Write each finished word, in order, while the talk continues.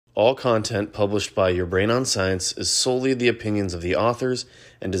All content published by Your Brain on Science is solely the opinions of the authors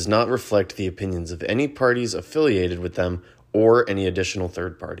and does not reflect the opinions of any parties affiliated with them or any additional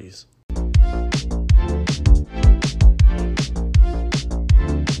third parties.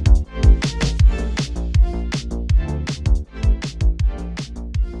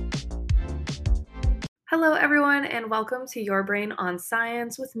 Hello everyone and welcome to Your Brain on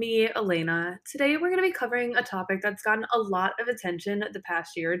Science with me, Elena. Today we're going to be covering a topic that's gotten a lot of attention the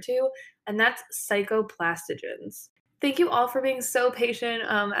past year or two, and that's psychoplastogens. Thank you all for being so patient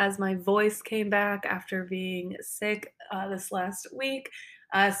as my voice came back after being sick this last week.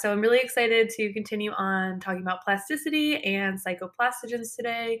 So I'm really excited to continue on talking about plasticity and psychoplastogens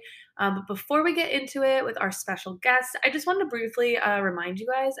today. But before we get into it with our special guest, I just wanted to briefly remind you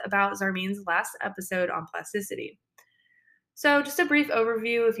guys about Zarmeen's last episode on plasticity. So, just a brief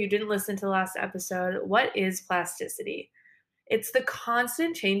overview if you didn't listen to the last episode, what is plasticity? It's the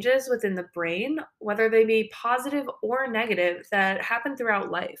constant changes within the brain, whether they be positive or negative, that happen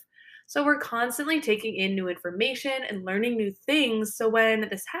throughout life. So we're constantly taking in new information and learning new things. So when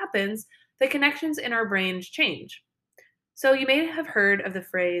this happens, the connections in our brains change. So you may have heard of the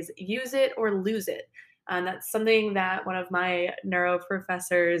phrase use it or lose it. That's something that one of my neuro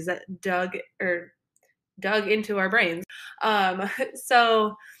professors dug into our brains.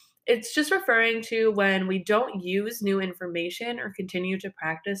 So it's just referring to when we don't use new information or continue to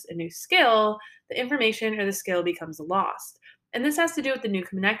practice a new skill, the information or the skill becomes lost. And this has to do with the new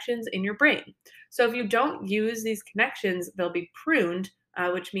connections in your brain. So if you don't use these connections, they'll be pruned,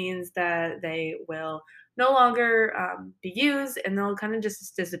 which means that they will no longer be used and they'll kind of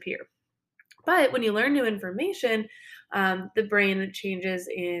just disappear. But when you learn new information, the brain changes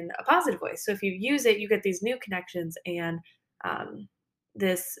in a positive way. So if you use it, you get these new connections, and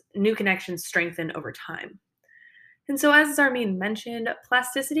this new connections strengthen over time. And so, as Zarmeen mentioned,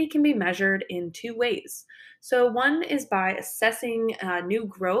 plasticity can be measured in two ways. So, one is by assessing new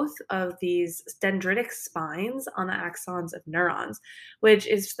growth of these dendritic spines on the axons of neurons, which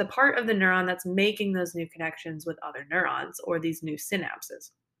is the part of the neuron that's making those new connections with other neurons or these new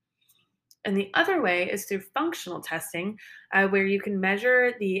synapses. And the other way is through functional testing, where you can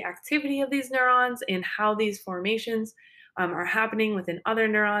measure the activity of these neurons and how these formations are happening within other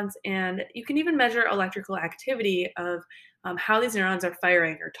neurons. And you can even measure electrical activity of how these neurons are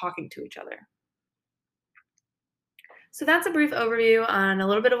firing or talking to each other. So that's a brief overview on a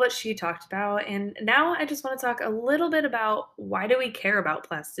little bit of what she talked about. And now I just want to talk a little bit about why do we care about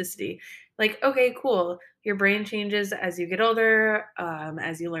plasticity? Like, okay, cool. Your brain changes as you get older,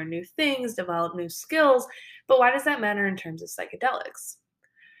 as you learn new things, develop new skills. But why does that matter in terms of psychedelics?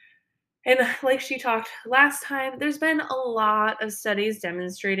 And like she talked last time, there's been a lot of studies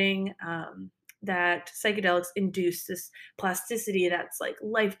demonstrating that psychedelics induce this plasticity that's like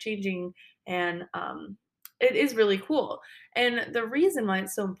life changing, and it is really cool. And the reason why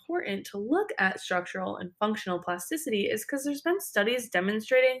it's so important to look at structural and functional plasticity is because there's been studies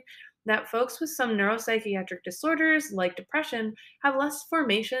demonstrating that folks with some neuropsychiatric disorders like depression have less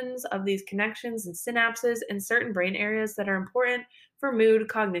formations of these connections and synapses in certain brain areas that are important for mood,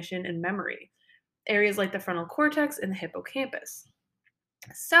 cognition, and memory, areas like the frontal cortex and the hippocampus.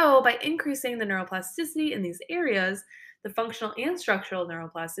 So, by increasing the neuroplasticity in these areas, the functional and structural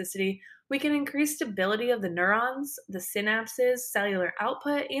neuroplasticity, we can increase stability of the neurons, the synapses, cellular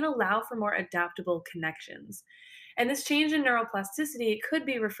output, and allow for more adaptable connections. And this change in neuroplasticity could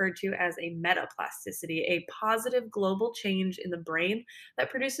be referred to as a metaplasticity, a positive global change in the brain that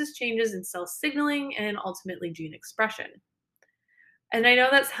produces changes in cell signaling and ultimately gene expression. And I know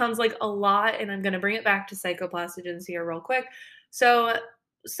that sounds like a lot, and I'm going to bring it back to psychoplastogens here real quick. So,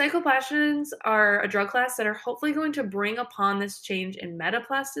 psychoplastogens are a drug class that are hopefully going to bring upon this change in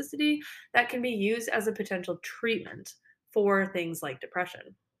metaplasticity that can be used as a potential treatment for things like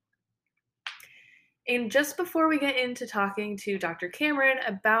depression. And just before we get into talking to Dr. Cameron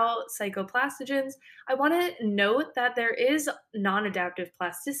about psychoplastogens, I want to note that there is non adaptive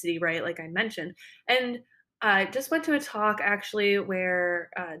plasticity, right? Like I mentioned. And I just went to a talk actually where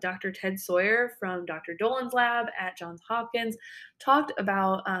Dr. Ted Sawyer from Dr. Dolan's lab at Johns Hopkins talked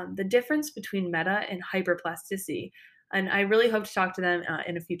about the difference between meta and hyperplasticity. And I really hope to talk to them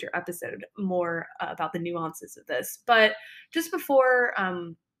in a future episode more about the nuances of this. But just before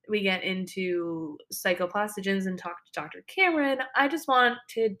we get into psychoplastogens and talk to Dr. Cameron, I just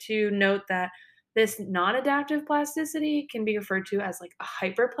wanted to note that this non adaptive plasticity can be referred to as like a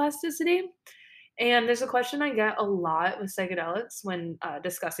hyperplasticity. And there's a question I get a lot with psychedelics when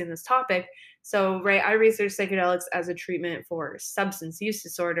discussing this topic. So, right, I research psychedelics as a treatment for substance use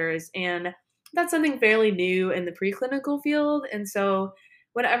disorders, and that's something fairly new in the preclinical field. And so,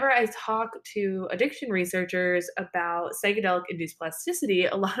 whenever I talk to addiction researchers about psychedelic-induced plasticity,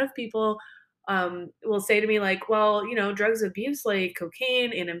 a lot of people will say to me like, well, drugs abuse like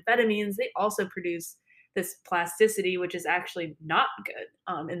cocaine and amphetamines, they also produce this plasticity, which is actually not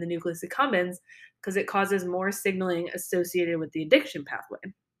good in the nucleus accumbens because it causes more signaling associated with the addiction pathway.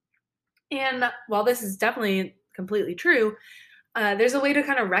 And while this is definitely completely true, there's a way to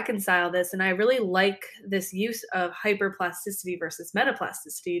kind of reconcile this, and I really like this use of hyperplasticity versus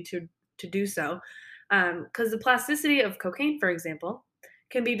metaplasticity to do so, because the plasticity of cocaine, for example,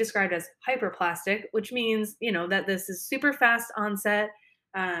 can be described as hyperplastic, which means that this is super fast onset,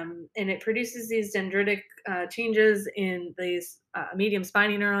 and it produces these dendritic changes in these medium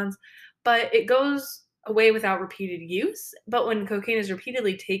spiny neurons, but it goes away without repeated use. But when cocaine is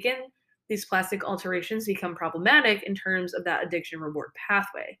repeatedly taken, these plastic alterations become problematic in terms of that addiction reward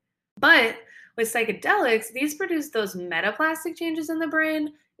pathway. But with psychedelics, these produce those metaplastic changes in the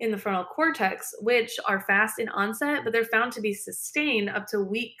brain in the frontal cortex, which are fast in onset, but they're found to be sustained up to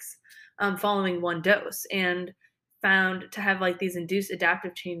weeks following one dose, and found to have like these induced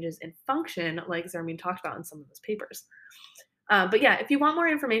adaptive changes in function, like Zarmeen talked about in some of those papers. But yeah, if you want more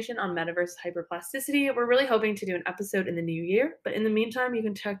information on metaverse hyperplasticity, we're really hoping to do an episode in the new year. But in the meantime, you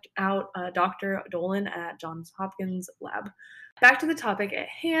can check out Dr. Dolan at Johns Hopkins lab. Back to the topic at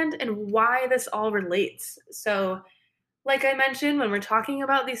hand and why this all relates. So, like I mentioned, when we're talking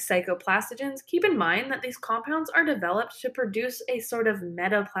about these psychoplastogens, keep in mind that these compounds are developed to produce a sort of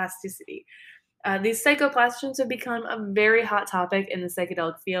metaplasticity. These psychoplastogens have become a very hot topic in the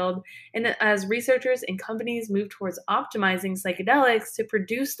psychedelic field, and as researchers and companies move towards optimizing psychedelics to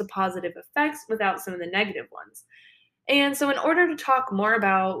produce the positive effects without some of the negative ones. And so, in order to talk more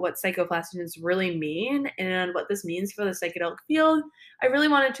about what psychoplastogens really mean and what this means for the psychedelic field, I really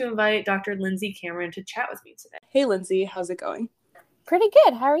wanted to invite Dr. Lindsay Cameron to chat with me today. Hey, Lindsay, how's it going? Pretty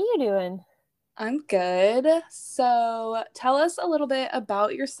good. How are you doing? I'm good. So tell us a little bit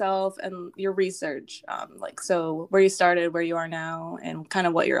about yourself and your research, so where you started, where you are now, and kind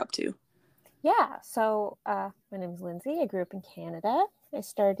of what you're up to. Yeah, so my name is Lindsay. I grew up in Canada. I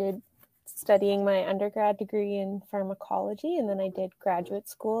started studying my undergrad degree in pharmacology, and then I did graduate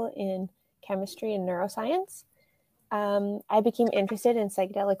school in chemistry and neuroscience. I became interested in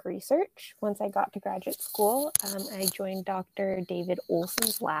psychedelic research once I got to graduate school. I joined Dr. David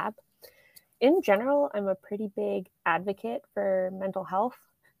Olson's lab. In general, I'm a pretty big advocate for mental health.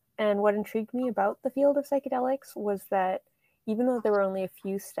 And what intrigued me about the field of psychedelics was that even though there were only a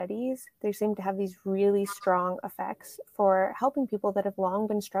few studies, they seemed to have these really strong effects for helping people that have long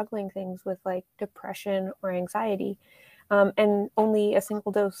been struggling things with like depression or anxiety. And only a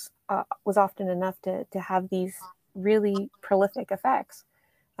single dose was often enough to have these really prolific effects.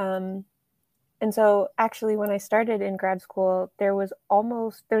 And so actually when I started in grad school, there's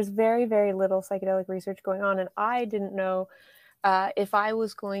very, very little psychedelic research going on. And I didn't know if I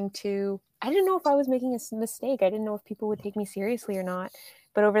was making a mistake. I didn't know if people would take me seriously or not.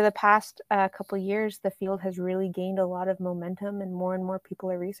 But over the past couple of years, the field has really gained a lot of momentum and more people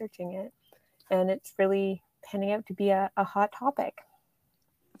are researching it. And it's really panning out to be a hot topic.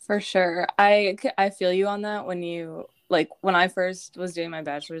 For sure. I feel you on that. When I first was doing my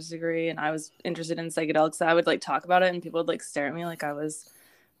bachelor's degree and I was interested in psychedelics, I would like talk about it and people would like stare at me like I was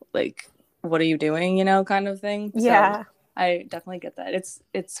like, what are you doing, kind of thing. Yeah. So I definitely get that.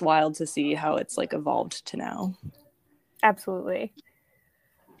 It's wild to see how it's like evolved to now. Absolutely.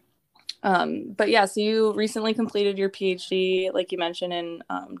 But yeah, so you recently completed your PhD, like you mentioned, in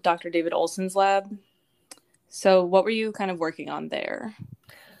Dr. David Olson's lab. So what were you kind of working on there?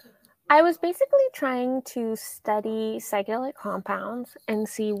 I was basically trying to study psychedelic compounds and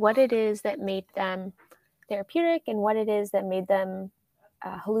see what it is that made them therapeutic and what it is that made them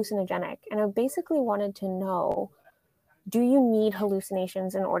hallucinogenic. And I basically wanted to know, do you need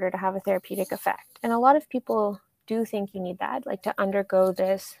hallucinations in order to have a therapeutic effect? And a lot of people do think you need that, like to undergo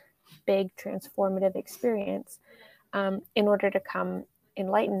this big transformative experience in order to come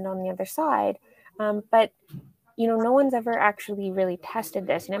enlightened on the other side. But no one's ever actually really tested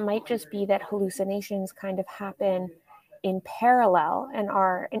this, and it might just be that hallucinations kind of happen in parallel and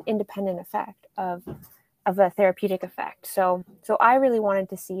are an independent effect of a therapeutic effect. So I really wanted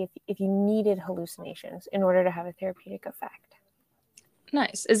to see if you needed hallucinations in order to have a therapeutic effect.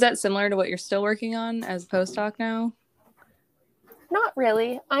 Nice. Is that similar to what you're still working on as a postdoc now? Not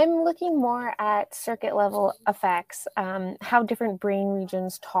really. I'm looking more at circuit level effects, how different brain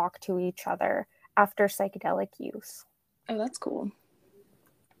regions talk to each other after psychedelic use. Oh, that's cool.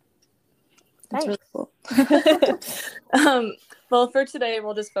 Thanks. That's really cool. Well, for today,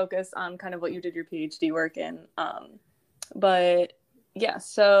 we'll just focus on kind of what you did your PhD work in. But Yeah,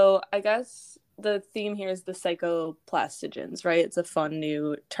 so I guess the theme here is the psychoplastogens, right? It's a fun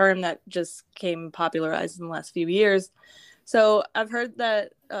new term that just came popularized in the last few years. So I've heard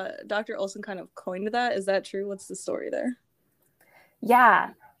that Dr. Olson kind of coined that. Is that true? What's the story there?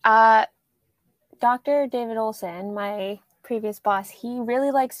 Yeah. Dr. David Olson, my previous boss, he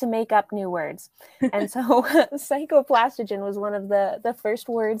really likes to make up new words. And so psychoplastogen was one of the first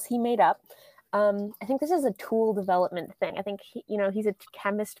words he made up. I think this is a tool development thing. I think, he's a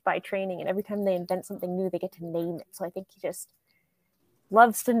chemist by training, and every time they invent something new, they get to name it. So I think he just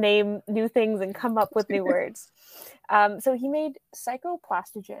loves to name new things and come up with new words. So he made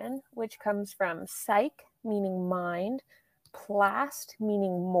psychoplastogen, which comes from psych, meaning mind, plast,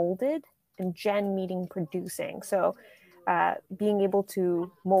 meaning molded, and gen, meaning producing. So being able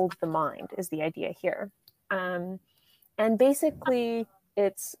to mold the mind is the idea here. And basically,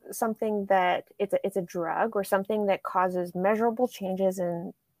 it's something that it's a drug or something that causes measurable changes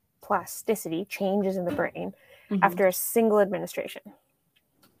in plasticity, changes in the brain, after a single administration.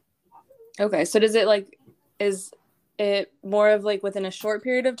 Okay, so is it more of like within a short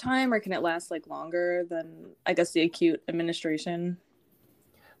period of time, or can it last like longer than, I guess, the acute administration?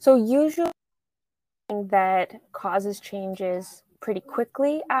 So usually that causes changes pretty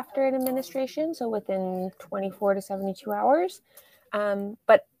quickly after an administration, so within 24 to 72 hours.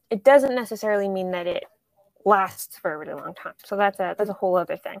 But it doesn't necessarily mean that it lasts for a really long time. So that's a whole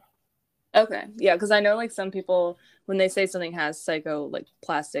other thing. Okay, yeah, because I know like some people, when they say something has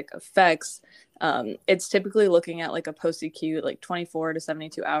plastic effects, it's typically looking at like a post-acute, like 24 to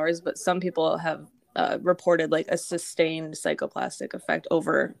 72 hours, but some people have reported like a sustained psychoplastic effect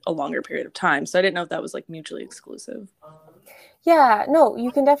over a longer period of time. So I didn't know if that was like mutually exclusive. Yeah, no,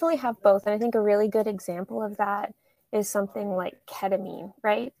 you can definitely have both. And I think a really good example of that is something like ketamine,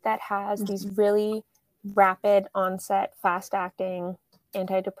 right? That has these really rapid onset, fast acting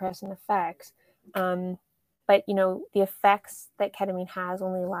antidepressant effects. But, the effects that ketamine has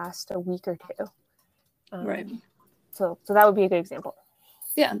only last a week or two. Right. So that would be a good example.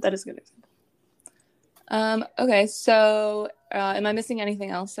 Yeah, that is a good example. Okay, so am I missing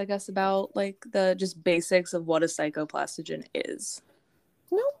anything else, I guess, about like the just basics of what a psychoplastogen is?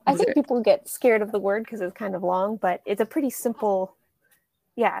 No, I think people get scared of the word because it's kind of long, but it's a pretty simple,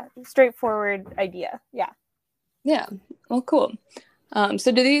 straightforward idea. Yeah. Yeah. Well, cool.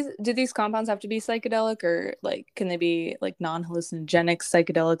 So do these compounds have to be psychedelic, or like can they be like non-hallucinogenic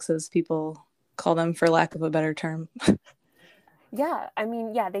psychedelics, as people call them, for lack of a better term? Yeah, I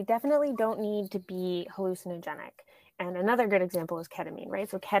mean, they definitely don't need to be hallucinogenic. And another good example is ketamine, right?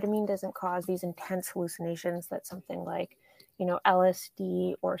 So ketamine doesn't cause these intense hallucinations that something like,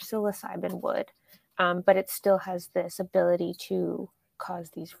 LSD or psilocybin would, but it still has this ability to cause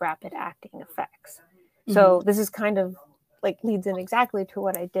these rapid acting effects. So this is kind of like leads in exactly to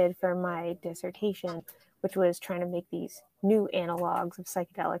what I did for my dissertation, which was trying to make these new analogs of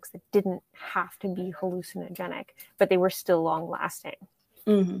psychedelics that didn't have to be hallucinogenic, but they were still long lasting.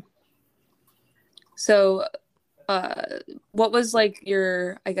 Mm-hmm. So what was like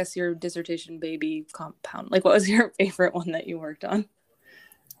your dissertation baby compound? Like, what was your favorite one that you worked on?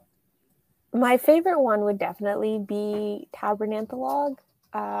 My favorite one would definitely be tabernanthalog,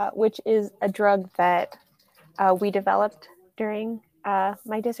 which is a drug that we developed during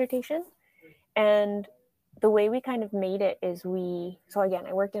my dissertation. And the way we kind of made it is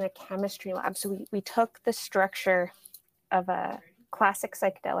I worked in a chemistry lab. So we took the structure of a classic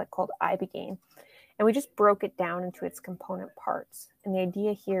psychedelic called ibogaine, and we just broke it down into its component parts. And the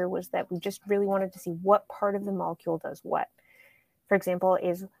idea here was that we just really wanted to see what part of the molecule does what. For example,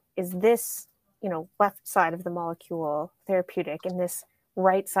 is this, left side of the molecule therapeutic, and this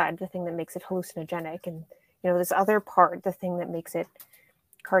right side the thing that makes it hallucinogenic, and, this other part, the thing that makes it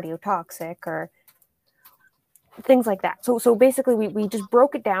cardiotoxic, or things like that. So basically we just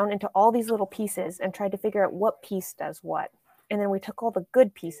broke it down into all these little pieces and tried to figure out what piece does what. And then we took all the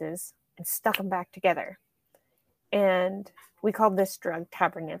good pieces and stuck them back together. And we called this drug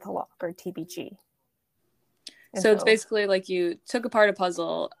tabernanthalog, or TBG. So it's basically like you took apart a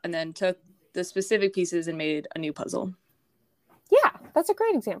puzzle and then took the specific pieces and made a new puzzle. Yeah, that's a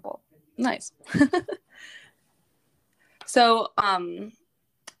great example. Nice. So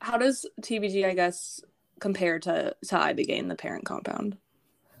how does TBG, I guess, compare to ibogaine, the parent compound?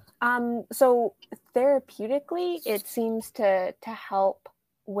 So therapeutically, it seems to help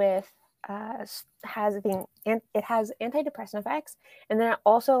with it has antidepressant effects, and then it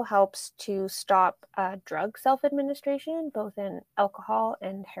also helps to stop drug self-administration, both in alcohol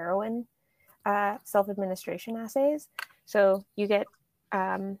and heroin self-administration assays. So you get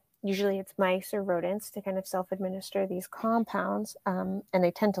usually it's mice or rodents, to kind of self-administer these compounds, and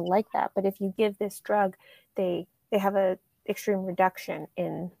they tend to like that. But if you give this drug, they have a extreme reduction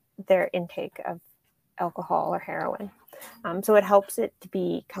in their intake of alcohol or heroin. So it helps it to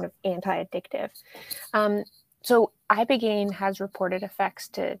be kind of anti-addictive. So ibogaine has reported effects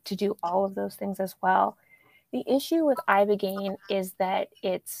to do all of those things as well. The issue with ibogaine is that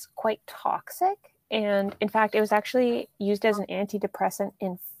it's quite toxic. And in fact, it was actually used as an antidepressant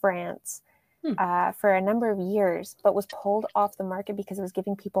in France for a number of years, but was pulled off the market because it was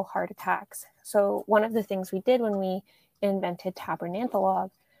giving people heart attacks. So one of the things we did when we invented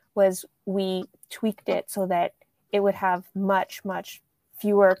tabernanthalog was we tweaked it so that it would have much, much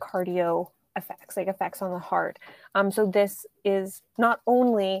fewer cardio effects, like effects on the heart. So this is not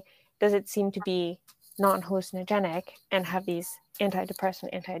only does it seem to be non-hallucinogenic and have these antidepressant,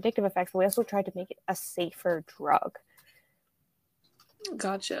 anti-addictive effects, but we also tried to make it a safer drug.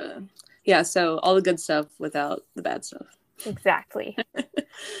 Gotcha. Yeah, so all the good stuff without the bad stuff. Exactly.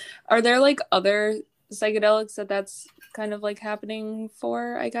 Are there like other psychedelics that's kind of like happening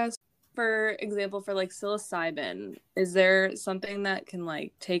for, I guess? For example, for like psilocybin, is there something that can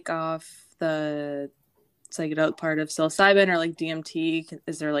like take off the psychedelic part of psilocybin, or like DMT?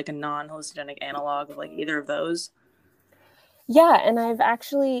 Is there like a non-hallucinogenic analog of like either of those? Yeah, and I've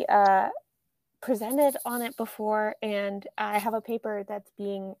actually presented on it before, and I have a paper that's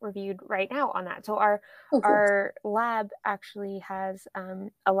being reviewed right now on that. So our lab actually has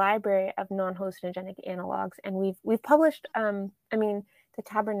a library of non-hallucinogenic analogs, and we've published. The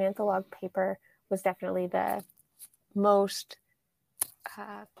tabernanthalog paper was definitely the most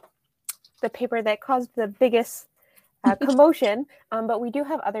the paper that caused the biggest commotion. But we do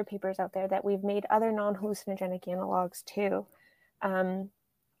have other papers out there that we've made other non-hallucinogenic analogs too. And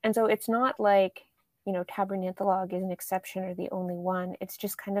so it's not like, tabernanthalog is an exception or the only one. It's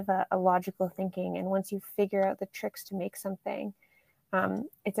just kind of a logical thinking. And once you figure out the tricks to make something,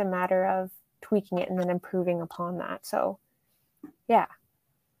 it's a matter of tweaking it and then improving upon that. So, yeah.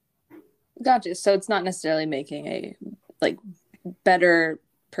 Gotcha. So it's not necessarily making a like better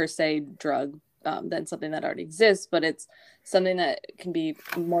per se drug than something that already exists, but it's something that can be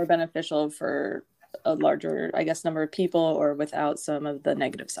more beneficial for a larger, I guess, number of people, or without some of the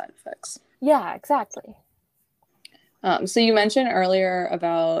negative side effects. Yeah, exactly. So you mentioned earlier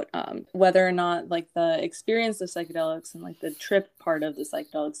about whether or not like the experience of psychedelics and like the trip part of the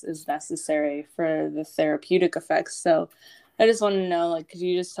psychedelics is necessary for the therapeutic effects. So I just want to know, like, could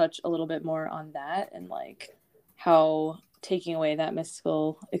you just touch a little bit more on that and like how taking away that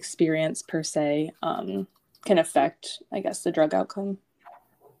mystical experience per se can affect, I guess, the drug outcome?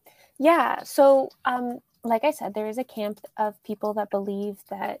 Yeah. So, like I said, there is a camp of people that believe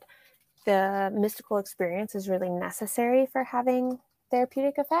that the mystical experience is really necessary for having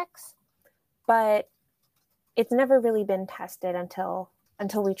therapeutic effects, but it's never really been tested until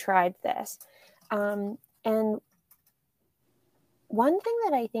we tried this. And one thing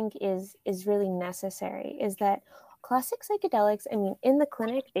that I think is really necessary is that classic psychedelics, in the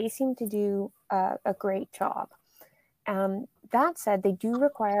clinic, they seem to do a great job. That said, they do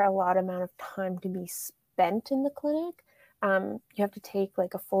require a lot amount of time to be spent in the clinic. You have to take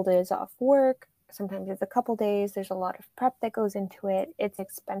like a full day off work. Sometimes it's a couple days. There's a lot of prep that goes into it. It's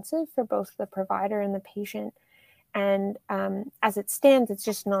expensive for both the provider and the patient. And as it stands,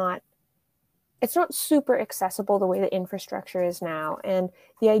 it's not super accessible the way the infrastructure is now. And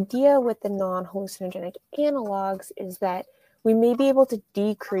the idea with the non-hallucinogenic analogs is that we may be able to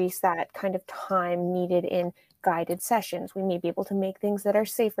decrease that kind of time needed in guided sessions. We may be able to make things that are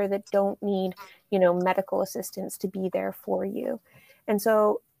safer, that don't need, medical assistance to be there for you. And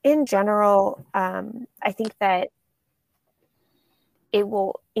so in general, I think that it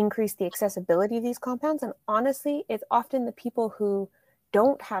will increase the accessibility of these compounds. And honestly, it's often the people who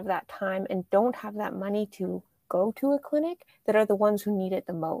don't have that time and don't have that money to go to a clinic that are the ones who need it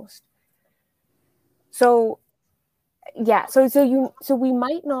the most. So yeah, so we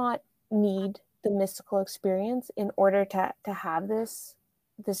might not need the mystical experience in order to have this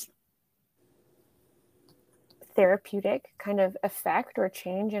therapeutic kind of effect or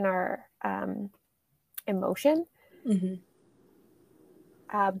change in our emotion. Mm-hmm.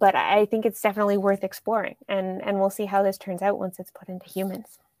 But I think it's definitely worth exploring, and we'll see how this turns out once it's put into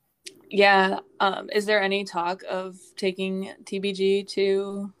humans. Yeah. Is there any talk of taking TBG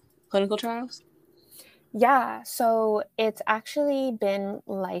to clinical trials? Yeah, so it's actually been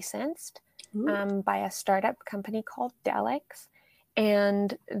licensed by a startup company called Delix,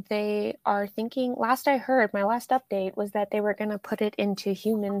 and they are thinking, last I heard, my last update was that they were going to put it into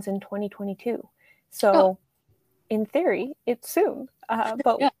humans in 2022. So in theory, it's soon.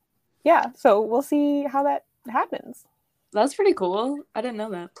 But yeah, so we'll see how that happens. That's pretty cool. I didn't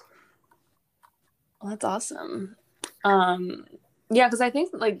know that. Well, that's awesome. Yeah, because I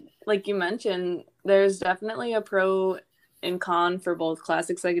think like you mentioned, there's definitely a pro and con for both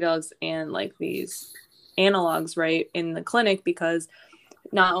classic psychedelics and like these analogs, right, in the clinic, because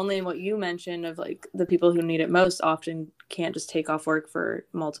not only what you mentioned of like the people who need it most often can't just take off work for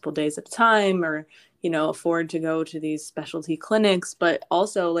multiple days at a time or, you know, afford to go to these specialty clinics, but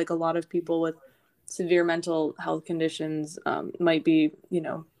also like a lot of people with severe mental health conditions might be, you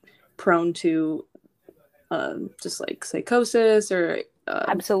know, prone to just like psychosis or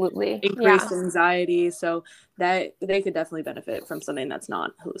Absolutely. increased Yeah, anxiety. So that they could definitely benefit from something that's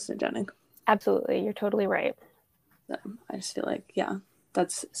not hallucinogenic. absolutely. You're totally right. So I just feel like, yeah,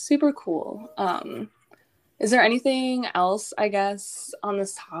 that's super cool. Is there anything else, I guess, on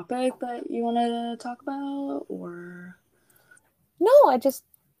this topic that you want to talk about, or? No, I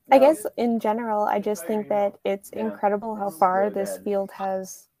guess in general, I just think that it's incredible how far this field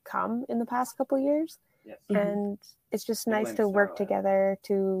has come in the past couple years. And it's just nice to work together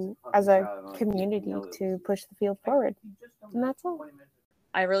as a community to push the field forward. And that's all.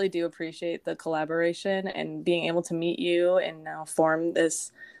 I really do appreciate the collaboration and being able to meet you and now form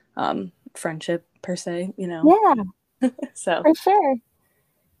this friendship per se, you know. Yeah, So for sure.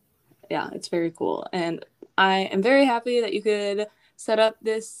 yeah, it's very cool. And I am very happy that you could set up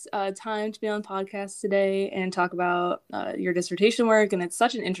this time to be on the podcast today and talk about your dissertation work. And it's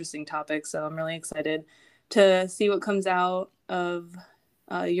such an interesting topic. So I'm really excited to see what comes out of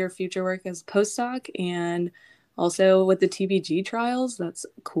your future work as postdoc and also with the TBG trials. That's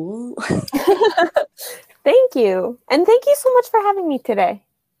cool. Thank you. And thank you so much for having me today.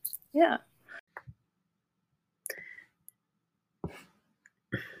 Yeah.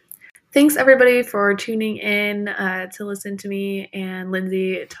 Thanks everybody for tuning in to listen to me and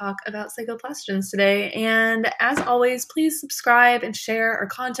Lindsay talk about psychoplastogens today. And as always, please subscribe and share our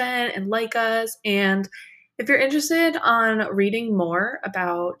content and like us. And if you're interested on reading more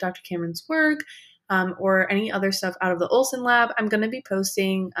about Dr. Cameron's work or any other stuff out of the Olson Lab, I'm going to be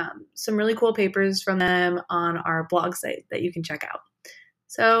posting some really cool papers from them on our blog site that you can check out.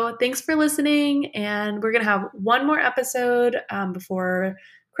 So thanks for listening. And we're going to have one more episode before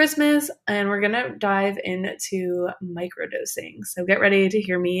Christmas, and we're going to dive into microdosing. So get ready to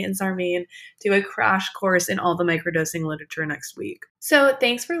hear me and Sarmeen do a crash course in all the microdosing literature next week. So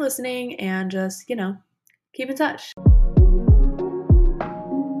thanks for listening, and just, keep in touch.